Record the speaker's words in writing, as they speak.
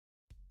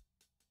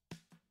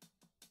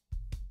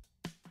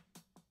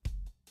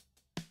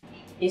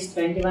He's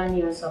 21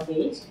 years of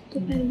age.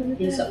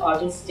 He's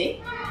autistic.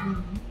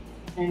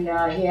 And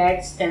he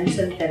had stem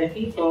cell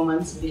therapy 4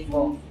 months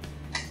before.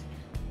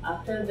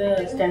 After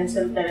the stem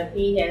cell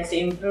therapy, he has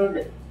improved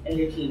a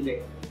little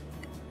bit.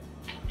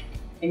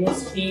 In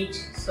his speech,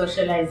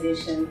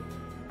 socialization,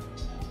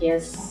 he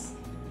has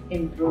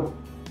improved.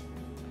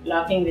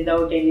 Laughing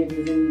without any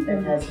reason,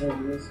 that has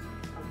reduced.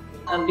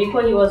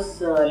 Before he was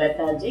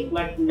lethargic,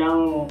 but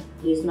now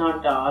he's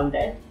not all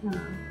that.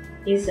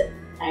 He's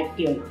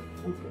active now.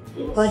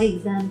 Yes. For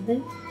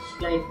example?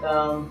 Like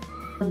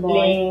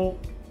playing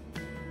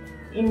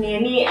in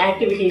any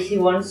activities, he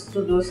wants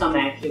to do some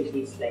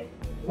activities. Like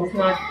it's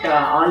not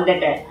all the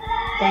time.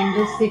 Can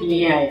just sit.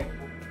 Yeah.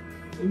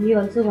 And he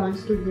also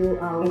wants to go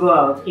out. Go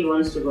out. He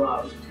wants to go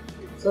out.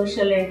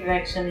 Social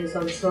interaction is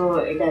also,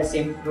 it has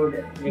improved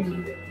a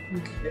little bit.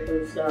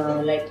 Because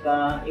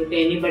if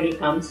anybody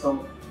comes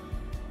home,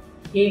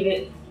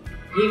 he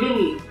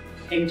will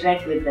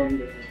interact with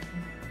them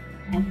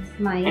and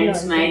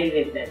smile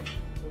with them.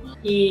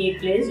 He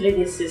plays with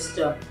his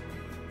sister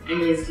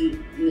and he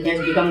has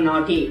become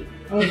naughty.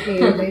 Okay,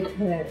 with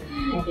her.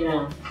 Okay.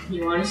 Yeah,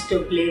 he wants to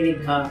play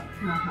with her.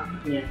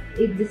 Yeah.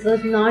 If this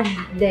was not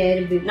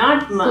there before,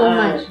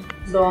 not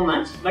so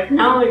much, but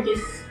now it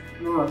is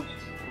more.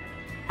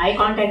 Eye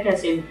contact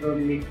has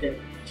improved little.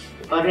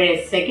 For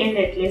a second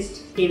at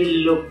least, he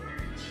will look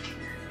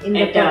in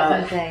the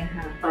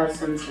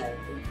person's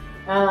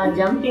eye.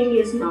 Jumping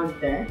is not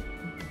there.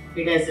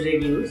 It has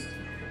reduced.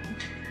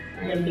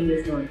 Jumping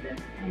is not there.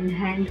 And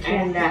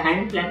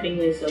hand clapping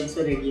is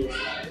also reduced.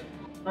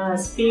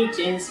 Speech,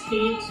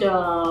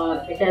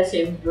 it has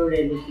improved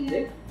a little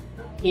bit.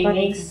 He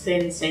makes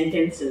in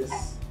sentences.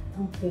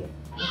 Okay.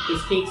 He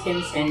speaks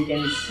in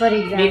sentence. For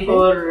example?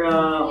 Before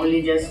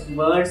only just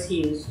words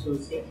he used to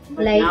say.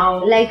 But like,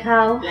 now, like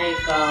how?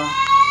 Like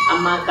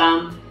Amma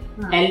come,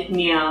 help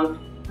me out.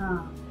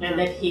 Like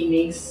that he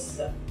makes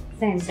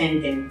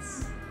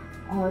sentence.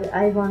 Or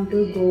I want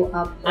to go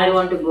up. I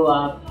want to go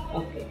up.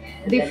 Okay.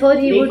 Before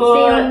he would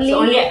say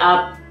only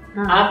up.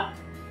 Up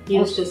he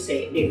used to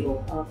say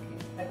before. Okay.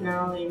 But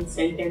now in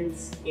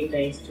sentence he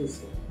tries to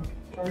say.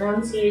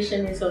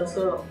 Pronunciation is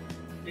also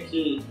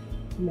little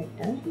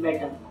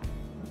better.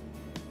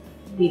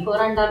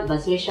 Before and all,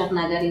 Basveshwar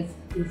Nagar is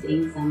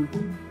saying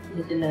something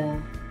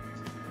little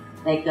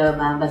like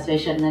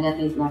Basveshwar Nagar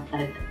is not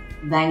correct.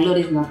 Bangalore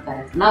is not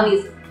correct. Now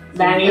he's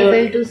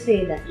able to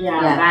say that. Yeah,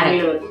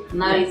 Bangalore. Correct.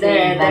 Now he's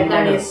saying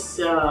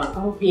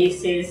Bangalore. He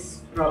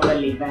says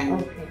properly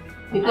Bangalore. Okay.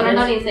 Before and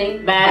all he's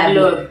saying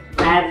Bangalore.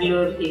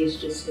 Bangalore he used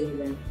to say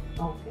that.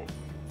 Okay.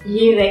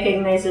 He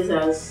recognizes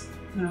us.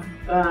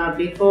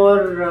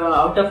 Before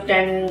out of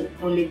 10,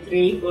 only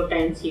 3-4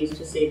 times he used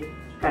to say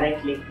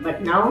correctly.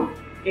 But now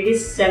it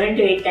is 7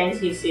 to 8 times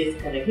he says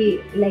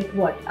correctly. Like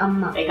what?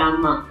 Amma. Like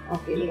Amma.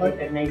 Okay. He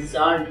recognizes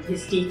or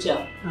his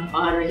teacher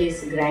or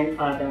his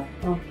grandfather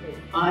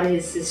or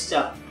his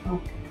sister.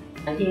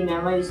 Okay. He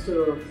never used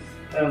to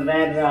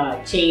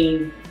wear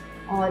chain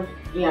or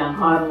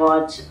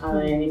watch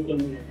or anything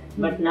like that.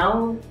 But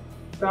now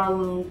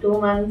from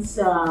 2 months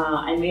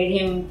I made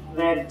him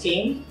wear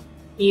chain.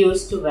 He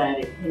used to wear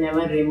it. He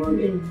never removed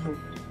it.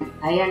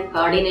 Eye and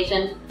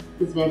coordination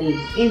is very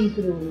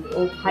improved.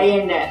 Eye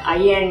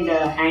Okay. and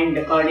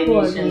hand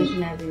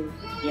coordination.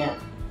 Yeah.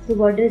 So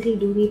what does he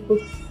do? He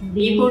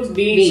puts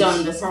beads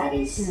on the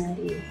sarees.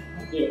 Sarees.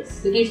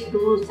 Yes. He gets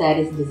 2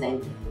 sarees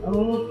designed.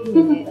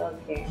 Okay.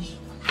 Okay.